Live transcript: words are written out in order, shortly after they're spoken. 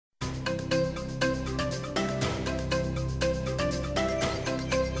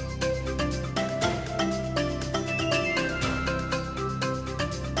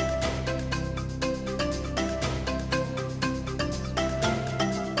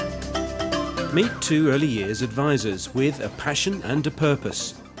Meet two early years advisors with a passion and a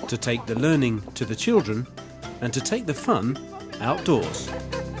purpose to take the learning to the children and to take the fun outdoors.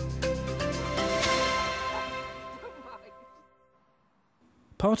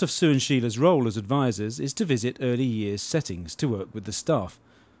 Part of Sue and Sheila's role as advisors is to visit early years settings to work with the staff.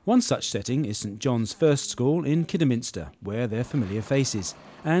 One such setting is St John's First School in Kidderminster, where they're familiar faces,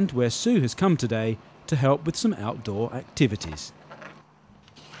 and where Sue has come today to help with some outdoor activities.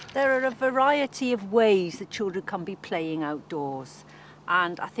 There are a variety of ways that children can be playing outdoors,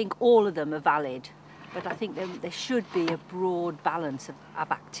 and I think all of them are valid, but I think there should be a broad balance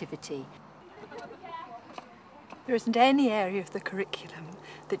of activity. There isn't any area of the curriculum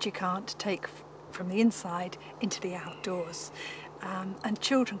that you can't take from the inside into the outdoors. And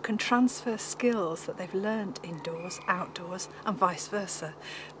children can transfer skills that they've learnt indoors, outdoors, and vice versa.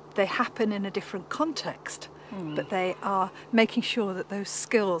 They happen in a different context, but they are making sure that those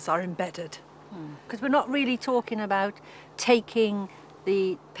skills are embedded. Because we're not really talking about taking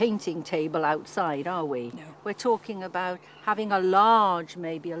the painting table outside, are we? No. We're talking about having a large,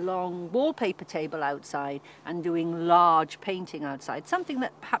 maybe a long wallpaper table outside and doing large painting outside, something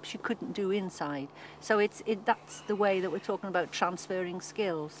that perhaps you couldn't do inside. So that's the way that we're talking about transferring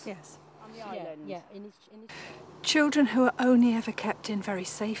skills. Yes. On the island. Yeah. Children who are only ever kept in very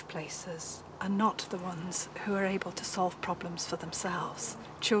safe places are not the ones who are able to solve problems for themselves.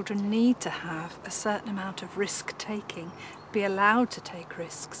 Children need to have a certain amount of risk-taking, be allowed to take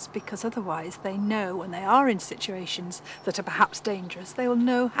risks, because otherwise they know when they are in situations that are perhaps dangerous, they will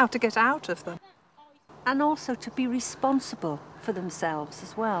know how to get out of them. And also to be responsible for themselves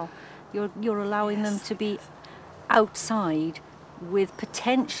as well. You're allowing them to be outside with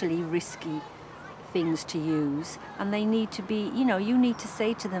potentially risky things to use, and they need to be, you need to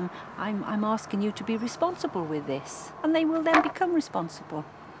say to them, I'm asking you to be responsible with this, and they will then become responsible.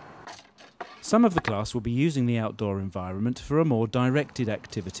 Some of the class will be using the outdoor environment for a more directed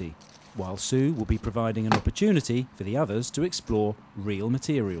activity, while Sue will be providing an opportunity for the others to explore real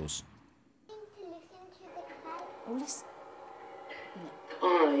materials.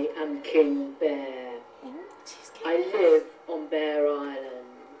 I am King Bear. I live on Bear Island.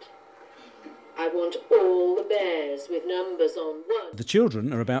 I want all the bears with numbers on one. The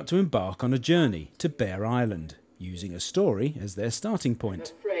children are about to embark on a journey to Bear Island, using a story as their starting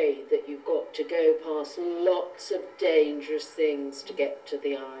point. I'm afraid that you've got to go past lots of dangerous things to get to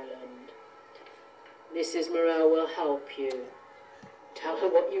the island. Mrs. Morel will help you. Tell her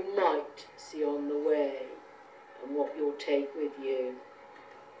what you might see on the way and what you'll take with you.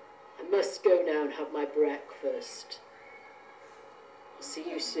 I must go now and have my breakfast. I'll see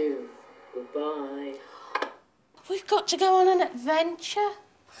you soon. Goodbye. We've got to go on an adventure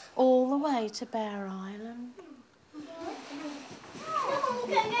all the way to Bear Island.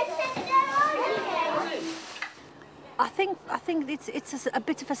 I think it's a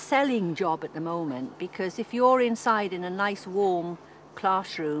bit of a selling job at the moment, because if you're inside in a nice warm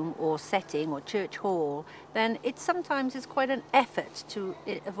classroom or setting or church hall, then it sometimes is quite an effort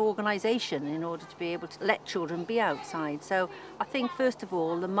of organisation in order to be able to let children be outside. So I think first of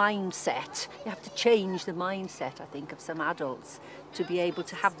all the mindset, you have to change the mindset, I think, of some adults to be able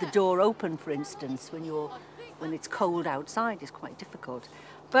to have the door open, for instance, when it's cold outside is quite difficult.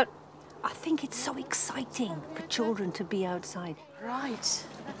 But I think it's so exciting for children to be outside. Right.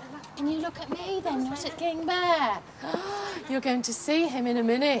 Can you look at me then, not at King Bear? You're going to see him in a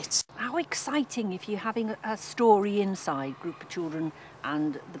minute. How exciting if you're having a story inside, group of children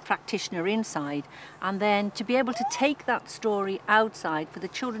and the practitioner inside, and then to be able to take that story outside, for the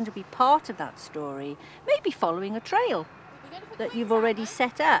children to be part of that story, maybe following a trail that you've already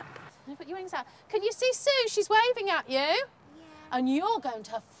set up. Put your wings out. Can you see Sue? She's waving at you. Yeah. And you're going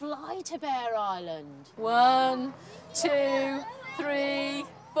to fly to Bear Island. 1, 2, 3,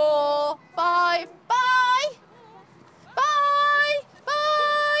 4, 5. Bye! Bye!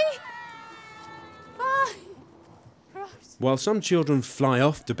 Bye! Bye! Right. While some children fly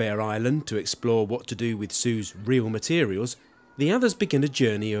off to Bear Island to explore what to do with Sue's real materials, the others begin a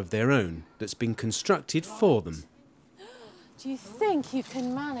journey of their own that's been constructed for them. Do you think you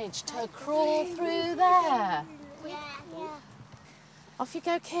can manage to crawl through there? Yeah. Off you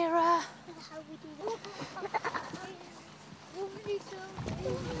go, Kira.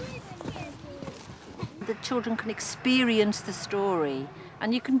 The children can experience the story,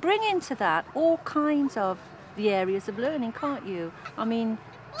 and you can bring into that all kinds of the areas of learning, can't you? I mean,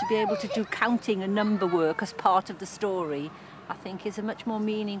 to be able to do counting and number work as part of the story, I think is a much more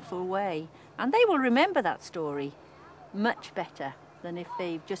meaningful way. And they will remember that story much better than if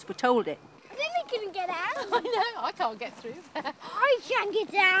they just were told it. Then we couldn't get out. I know, I can't get through there. I can't get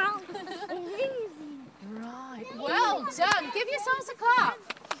down. Right, well done. Give yourselves a clap.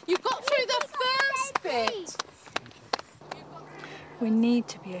 You've got through the first bit. We need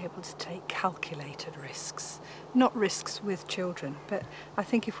to be able to take calculated risks, not risks with children, but I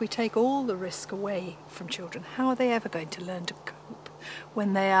think if we take all the risk away from children, how are they ever going to learn to cope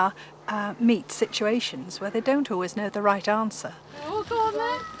when they are meet situations where they don't always know the right answer? Oh, go on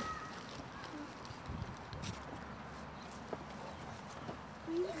then.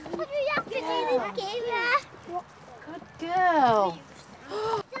 Good girl.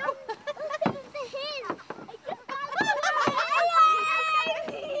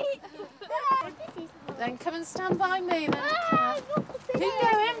 Then come and stand by me then. Keep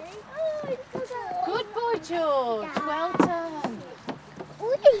going. Good boy, George. Well done.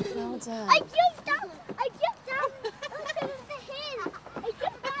 Well done. I jumped down. I jumped down. Look at the hill. I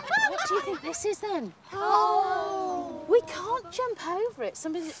jumped down. What do you think this is then? Oh. We can't jump over it.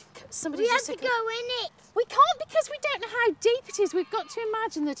 Somebody We have just to said- go in it. We can't because we don't know how deep it is. We've got to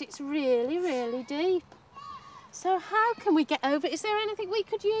imagine that it's really, really deep. So how can we get over it? Is there anything we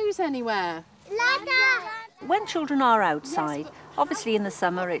could use anywhere? Ladder. When children are outside, obviously in the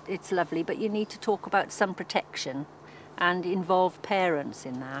summer it's lovely, but you need to talk about sun protection and involve parents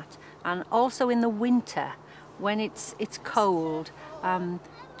in that. And also in the winter, when it's cold,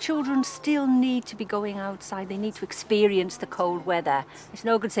 children still need to be going outside. They need to experience the cold weather. It's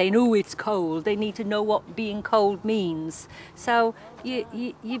no good saying, oh, it's cold. They need to know what being cold means. So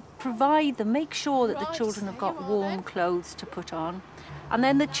you provide them, make sure that the children have got warm clothes to put on. And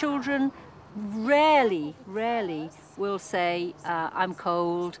then the children rarely will say, I'm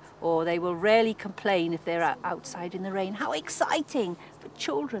cold, or they will rarely complain if they're outside in the rain. How exciting for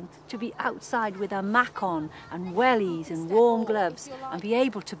children to be outside with a mac on and wellies and warm gloves and be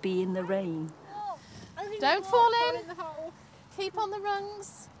able to be in the rain. Don't fall in. Keep on the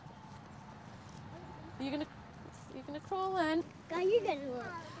rungs. Are you gonna crawl then? Are you going to walk?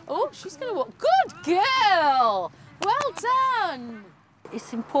 Oh, she's gonna walk. Good girl. Well done.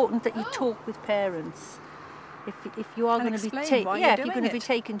 It's important that you talk with parents if you are And going to be explain why you're if you're doing going to be it.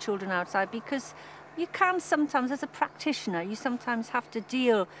 taking children outside, because you can sometimes, as a practitioner, you sometimes have to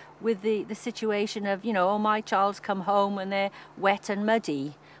deal with the situation of, you know, oh, my child's come home and they're wet and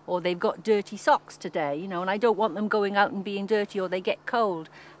muddy, or they've got dirty socks today, you know, and I don't want them going out and being dirty, or they get cold.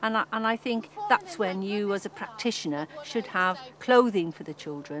 And I think that's when you, as a practitioner, should have clothing for the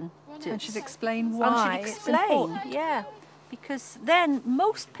children. And should explain And why should it's explain, important. yeah. Because then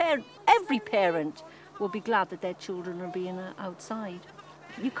every parent will be glad that their children are being outside.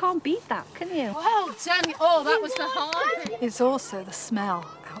 You can't beat that, can you? Well done. Oh, that was the hard bit. It's also the smell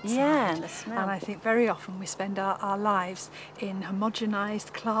outside. Yeah, the smell. And I think very often we spend our lives in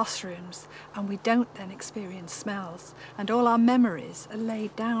homogenised classrooms and we don't then experience smells. And all our memories are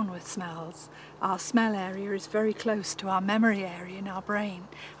laid down with smells. Our smell area is very close to our memory area in our brain.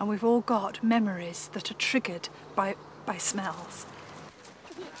 And we've all got memories that are triggered by smells.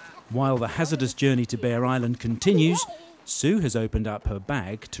 While the hazardous journey to Bear Island continues, Sue has opened up her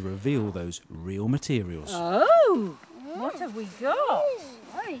bag to reveal those real materials. Oh, what have we got?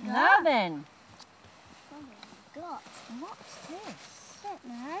 What do you Now then, got? what's this? I don't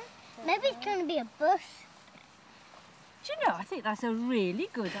know. Maybe it's going to be a bus. Do you know, I think that's a really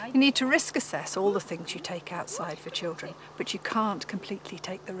good idea. You need to risk assess all the things you take outside for children, but you can't completely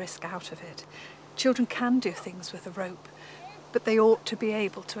take the risk out of it. Children can do things with a rope, but they ought to be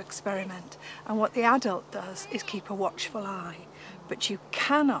able to experiment. And what the adult does is keep a watchful eye. But you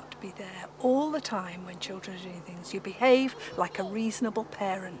cannot be there all the time when children are doing things. You behave like a reasonable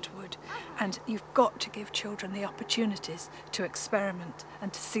parent would. And you've got to give children the opportunities to experiment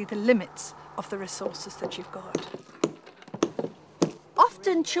and to see the limits of the resources that you've got.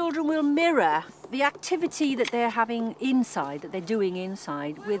 Often children will mirror the activity that they're having inside, that they're doing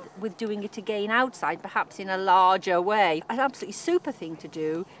inside, with doing it again outside, perhaps in a larger way. An absolutely super thing to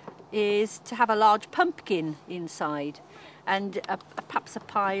do is to have a large pumpkin inside and perhaps a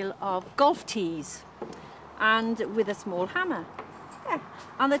pile of golf tees and with a small hammer. Yeah.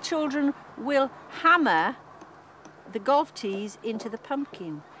 And the children will hammer the golf tees into the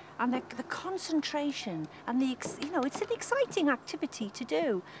pumpkin. And the concentration and it's an exciting activity to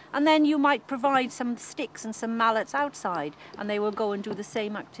do. And then you might provide some sticks and some mallets outside and they will go and do the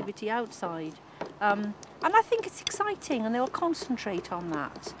same activity outside. And I think it's exciting and they'll concentrate on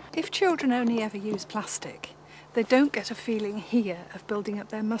that. If children only ever use plastic, they don't get a feeling here of building up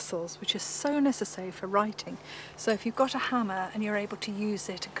their muscles, which is so necessary for writing. So if you've got a hammer and you're able to use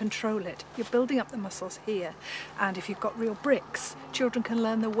it and control it, you're building up the muscles here. And if you've got real bricks, children can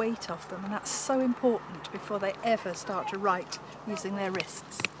learn the weight of them, and that's so important before they ever start to write using their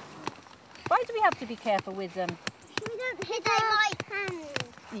wrists. Why do we have to be careful with them? We don't hit them like hammers.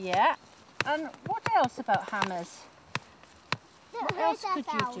 Yeah. And what else about hammers? What else could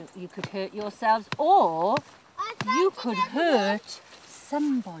you do? You could hurt yourselves, or you could hurt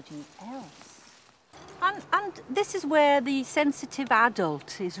somebody else. And this is where the sensitive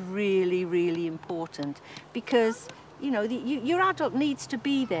adult is really, really important, because, you know, your adult needs to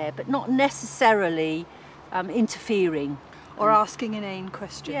be there, but not necessarily interfering. Or asking inane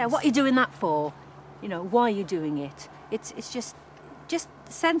questions. Yeah, what are you doing that for? You know, why are you doing it? It's just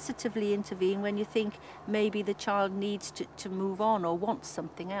sensitively intervene when you think maybe the child needs to move on or wants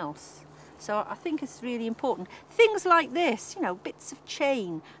something else. So I think it's really important. Things like this, you know, bits of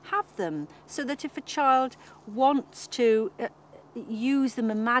chain, have them so that if a child wants to use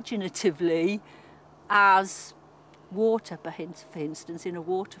them imaginatively as water, for instance, in a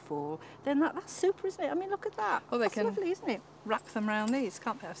waterfall, then that's super, isn't it? I mean, look at that. Well, they that's can lovely, isn't it? Wrap them around these,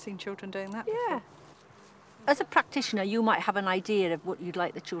 can't they? I've seen children doing that before. Yeah. As a practitioner, you might have an idea of what you'd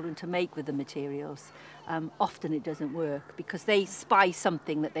like the children to make with the materials. Often it doesn't work because they spy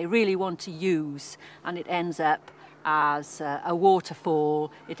something that they really want to use, and it ends up as a waterfall,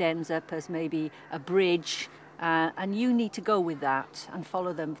 it ends up as maybe a bridge, and you need to go with that and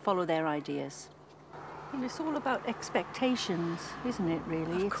follow their ideas. You know, it's all about expectations, isn't it,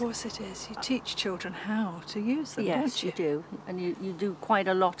 really? Of course it is. You teach children how to use them, yes, don't you? you do. And you do quite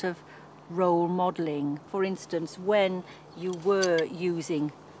a lot of role modelling. For instance, when you were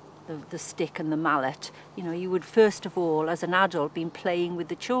using the stick and the mallet, you know, you would first of all, as an adult, be playing with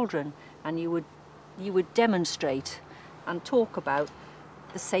the children, and you would demonstrate and talk about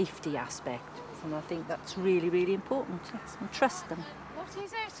the safety aspect. And I think that's really, really important. Yes, and trust them. What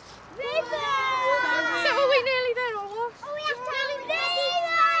is it? River! So are we nearly there or what? Oh, we have to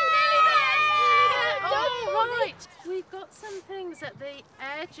Oh, right. We've got some things at the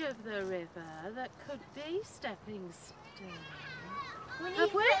edge of the river that could be stepping stones.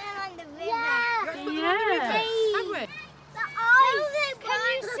 Have we? on the river. Yeah. Have we? Can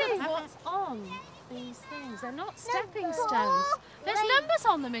you see Can what's on these things? They're not stepping stones. There's numbers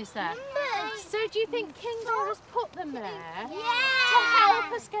on them, is there? So do you think Kinga has put them there to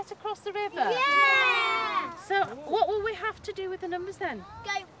help us get across the river? Yeah. So what will we have to do with the numbers then?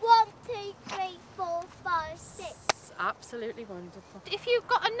 Go 1, 2, 3, 4, 5, 6. Absolutely wonderful. If you've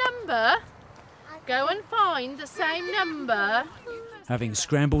got a number, go and find the same number. Having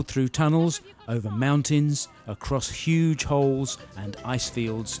scrambled through tunnels, over mountains, across huge holes and ice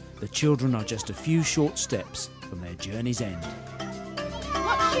fields, the children are just a few short steps from their journey's end.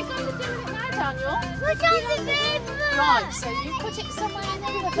 What's she going to do with it now, Daniel? Put on the river. Right, so you put it somewhere in the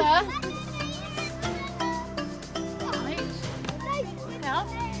river. Right. Now,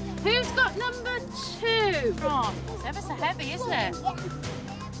 who's got number 2? Right, it's ever so heavy, isn't it?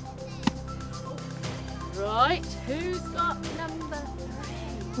 Right, who's got number 3?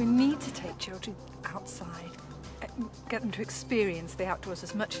 We need to take children outside, get them to experience the outdoors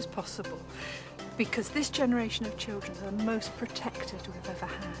as much as possible, because this generation of children are the most protected we've ever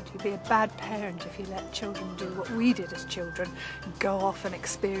had. You'd be a bad parent if you let children do what we did as children, go off and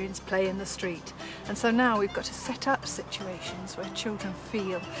experience play in the street. And so now we've got to set up situations where children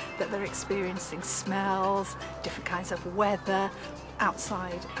feel that they're experiencing smells, different kinds of weather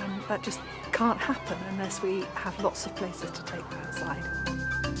outside, and that just can't happen unless we have lots of places to take them outside.